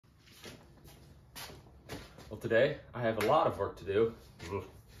today I have a lot of work to do.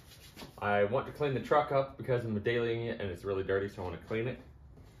 I want to clean the truck up because I'm detailing it and it's really dirty, so I want to clean it.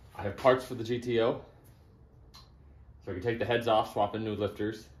 I have parts for the GTO, so I can take the heads off, swap in new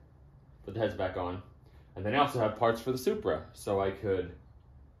lifters, put the heads back on. And then I also have parts for the Supra, so I could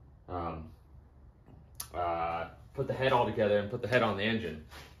put the head all together and put the head on the engine.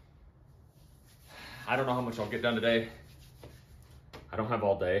 I don't know how much I'll get done today. I don't have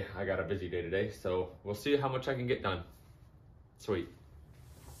all day. I got a busy day today, so we'll see how much I can get done. Sweet.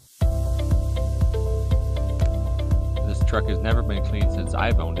 This truck has never been cleaned since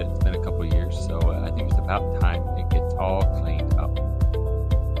I've owned it. It's been a couple of years, so I think it's about time it gets all cleaned up.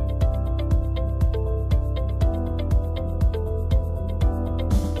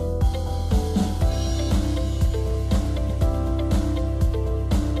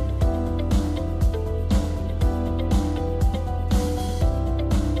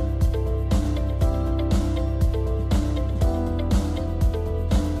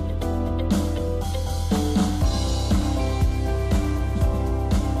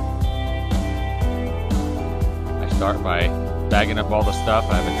 Start by bagging up all the stuff.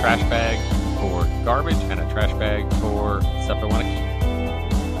 I have a trash bag for garbage and a trash bag for stuff I want to keep.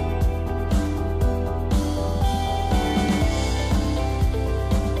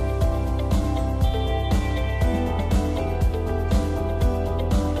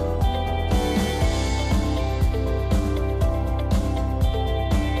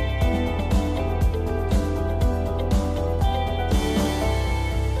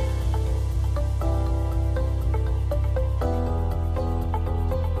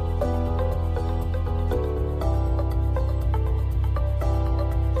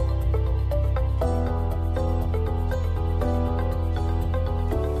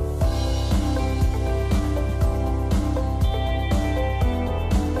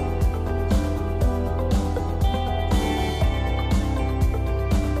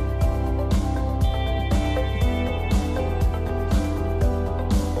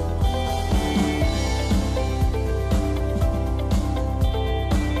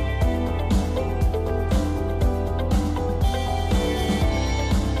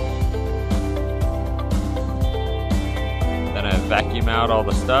 Vacuum out all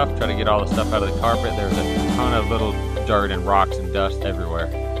the stuff, try to get all the stuff out of the carpet. There's a ton of little dirt and rocks and dust everywhere.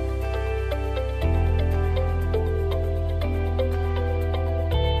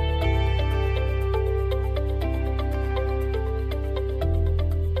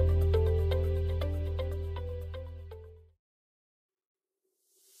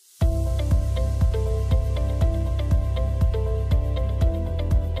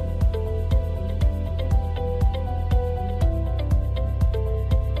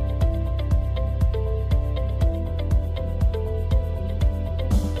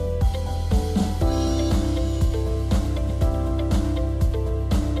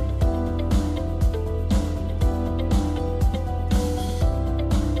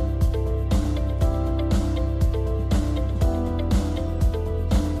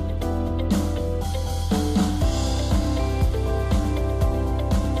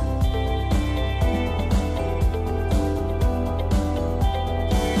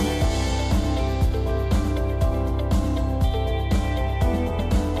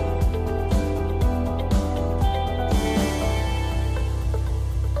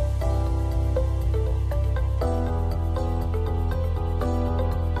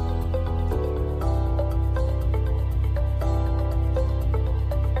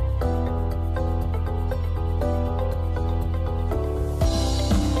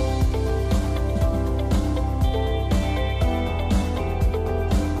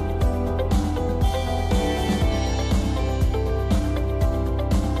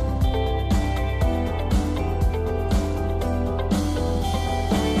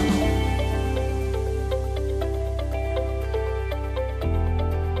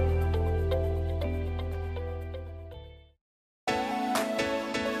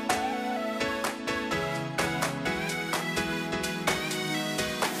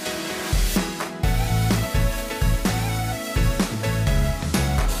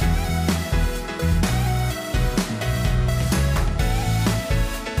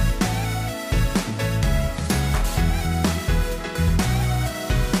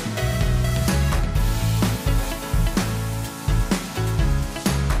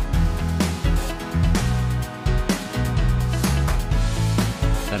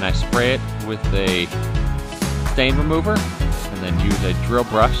 Then I spray it with a stain remover and then use a drill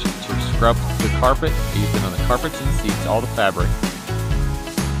brush to scrub the carpet. I use it on the carpets and seats, all the fabric.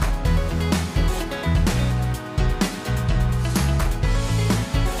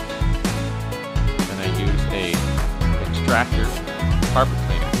 Then I use a extractor carpet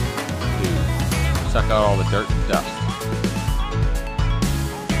cleaner to suck out all the dirt and dust.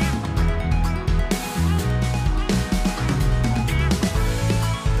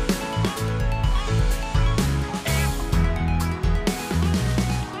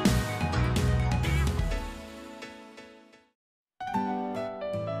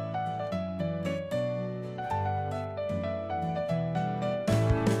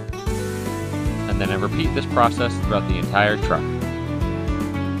 And then I repeat this process throughout the entire truck.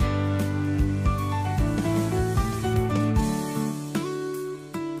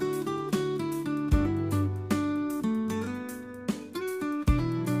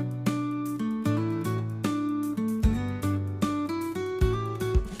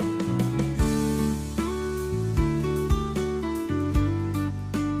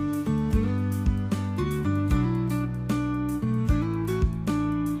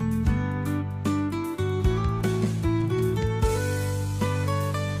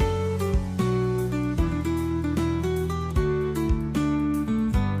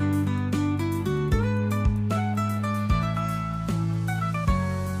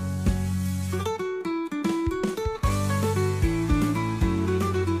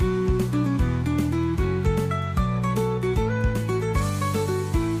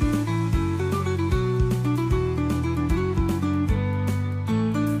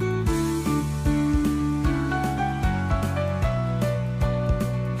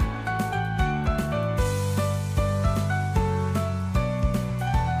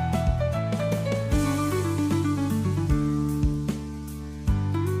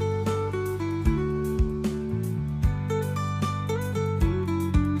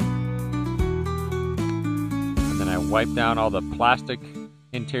 Wipe down all the plastic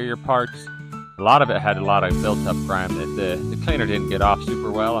interior parts. A lot of it had a lot of built up grime that the cleaner didn't get off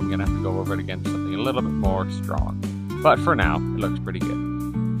super well. I'm gonna have to go over it again with something a little bit more strong. But for now, it looks pretty good.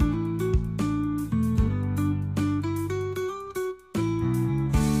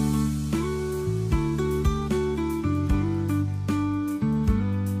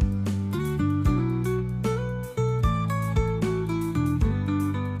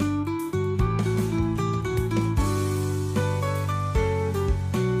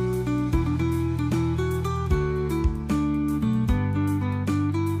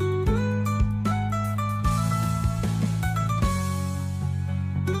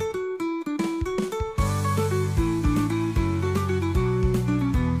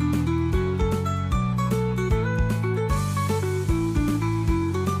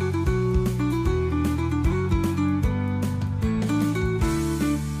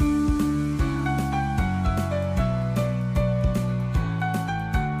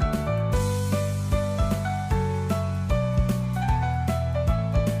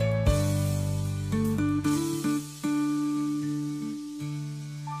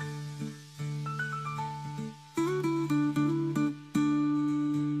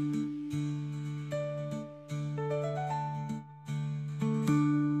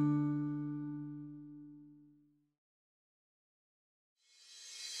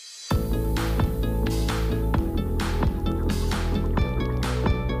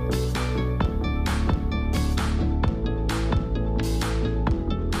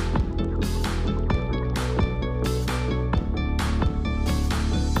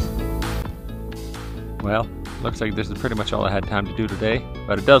 Well, looks like this is pretty much all I had time to do today,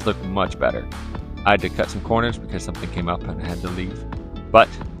 but it does look much better. I had to cut some corners because something came up and I had to leave. But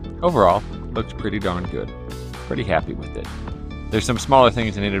overall, looks pretty darn good. Pretty happy with it. There's some smaller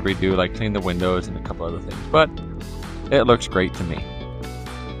things I need to redo, like clean the windows and a couple other things, but it looks great to me.